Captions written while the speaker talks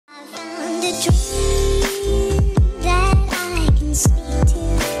Hey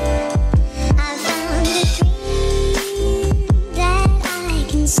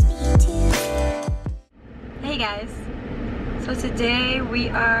guys, so today we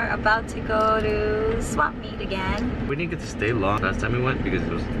are about to go to swap meet again. We didn't get to stay long last time we went because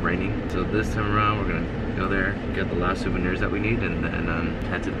it was raining. So this time around we're gonna go there, get the last souvenirs that we need, and then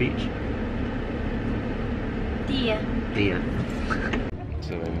head to the beach. Dia.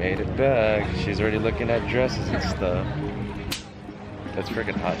 So we made it back. She's already looking at dresses and stuff. It's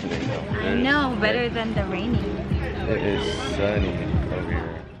freaking hot today though. I know, better than the raining. It is sunny over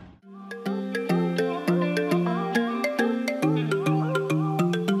here.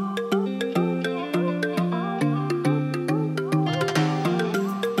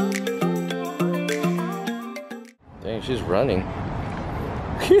 Dang, she's running.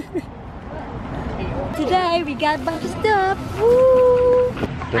 Today we got a bunch of stuff. Woo!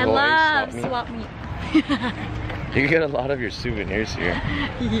 I love swap meet. You can get a lot of your souvenirs here.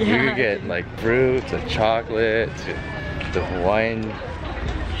 Yeah. You can get like fruits and chocolate, the Hawaiian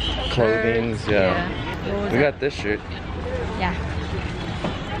clothing. Yeah. We got this shirt. Yeah.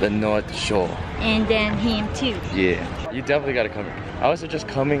 The North Shore. And then him too. Yeah. You definitely gotta come here. I was just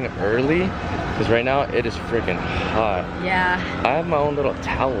coming early because right now it is freaking hot. Yeah. I have my own little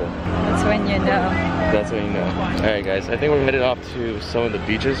towel. That's when you know. That's when you know. Alright guys, I think we're headed off to some of the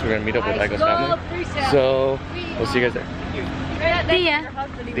beaches. We're gonna meet up with Aiko's family. So we'll see you guys there.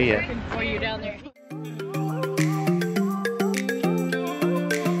 See ya. For you down there.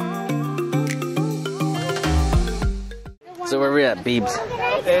 So where are we at, Beebs?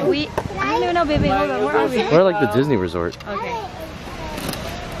 I don't even know, baby. Hold on, where are we? We're like the Disney Resort. Okay.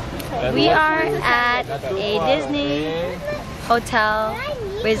 We are at a Disney hotel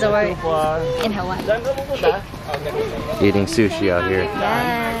resort in Hawaii. Eating sushi out here.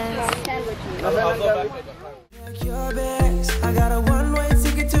 Yes. I got a one-way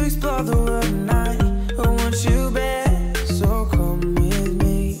ticket to explore the world tonight. I want you back, so come with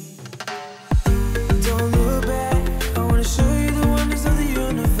me. Don't look back, I want to show you the wonders of the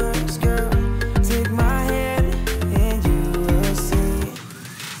universe, girl. Take my hand and you will see.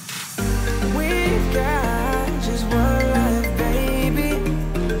 We've got just one life, baby.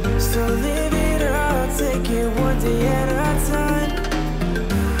 So live it up, take it one day at a time.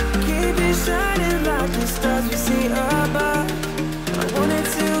 Keep it shining like the stars we see above. I wanted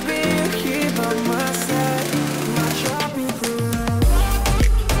to be a key by my side, my tropical love.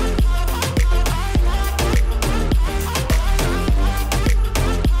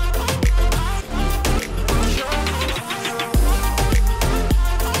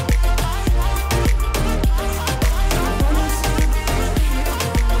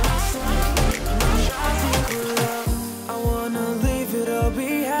 I wanna leave it all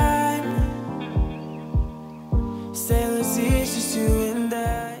behind. Sailors, it's just you and I.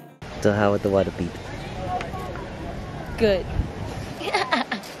 So how would the water be? Good.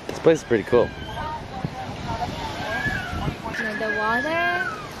 This place is pretty cool. The water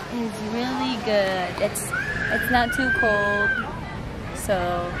is really good. It's not too cold, so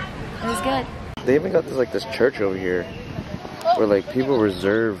it was good. They even got this church over here where like people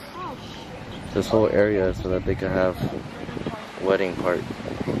reserve this whole area so that they can have wedding part.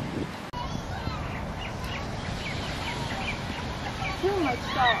 Too much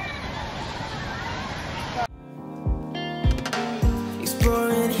salt.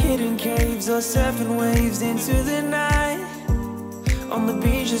 Exploring hidden caves or surfing waves into the night on the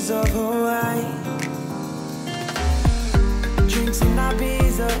beaches of Hawaii. Drinks in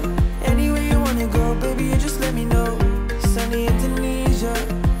Ibiza, anywhere you wanna go, baby, you just let me know. Sunny Indonesia,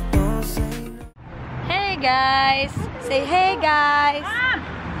 don't say no. Hey guys, say hey guys.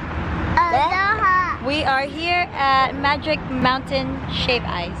 Aloha. We are here at Magic Mountain Shave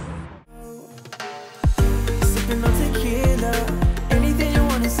Ice. Sipping on tequila, anything you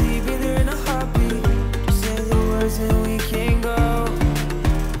wanna see, be there in a heartbeat. Just say the words and we can go.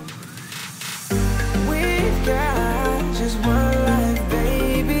 We've got just one life,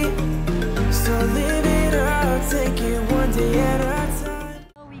 baby. So live it up, take it one day at a time.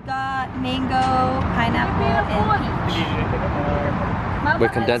 We got mango, pineapple, and peach.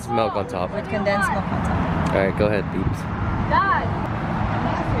 With condensed milk on top. With condensed milk on top. Alright, go ahead, Beeps.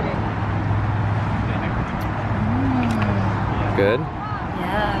 Good?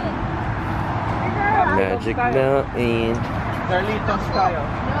 Yeah. Magic Mountain. The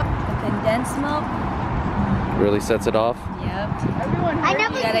condensed milk. Really sets it off. Yep. I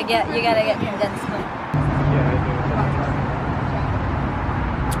never. You gotta get condensed milk.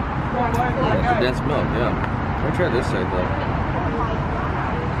 Condensed milk, yeah. Let me try this side though.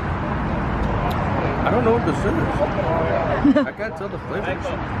 I don't know what this is. I can't tell the flavors.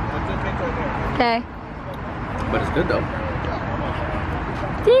 Okay. But it's good though.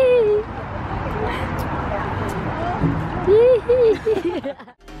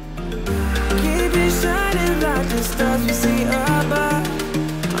 Keep it shining like the stars we see above.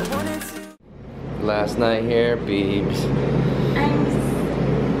 I wanted to. Last night here, beeps.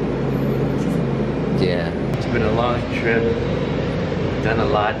 Yeah, it's been a long trip. Done a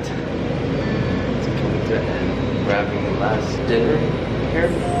lot. It's coming to an end. Grabbing the last dinner here.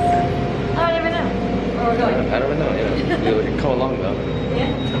 I don't even know where we're going. I don't know. Yeah, you'll come along though.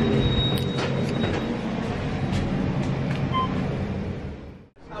 Yeah.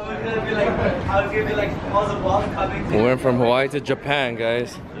 We went from Hawaii to Japan,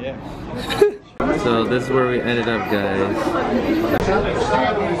 guys. Yeah. So this is where we ended up, guys.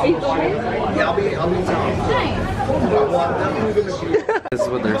 This is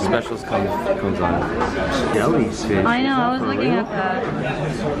what their specials comes on. Jellyfish. I know, I was looking at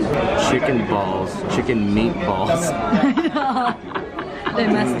that. Chicken balls, chicken meatballs. I know. They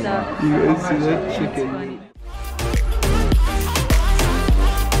messed up. You guys see that chicken?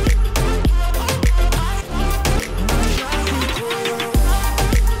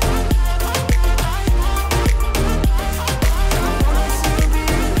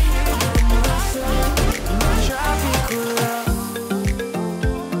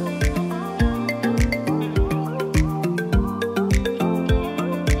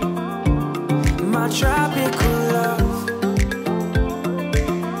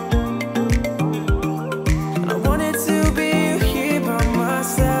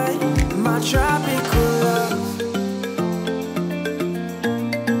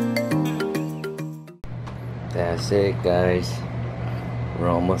 That's it, guys. We're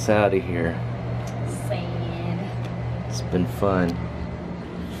almost out of here. Sad. It's been fun.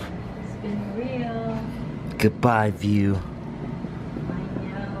 It's been real. Goodbye, view. I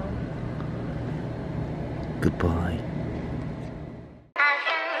know. Goodbye. I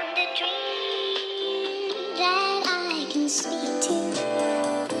found a dream that I can speak to.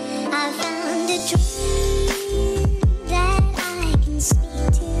 I found a dream.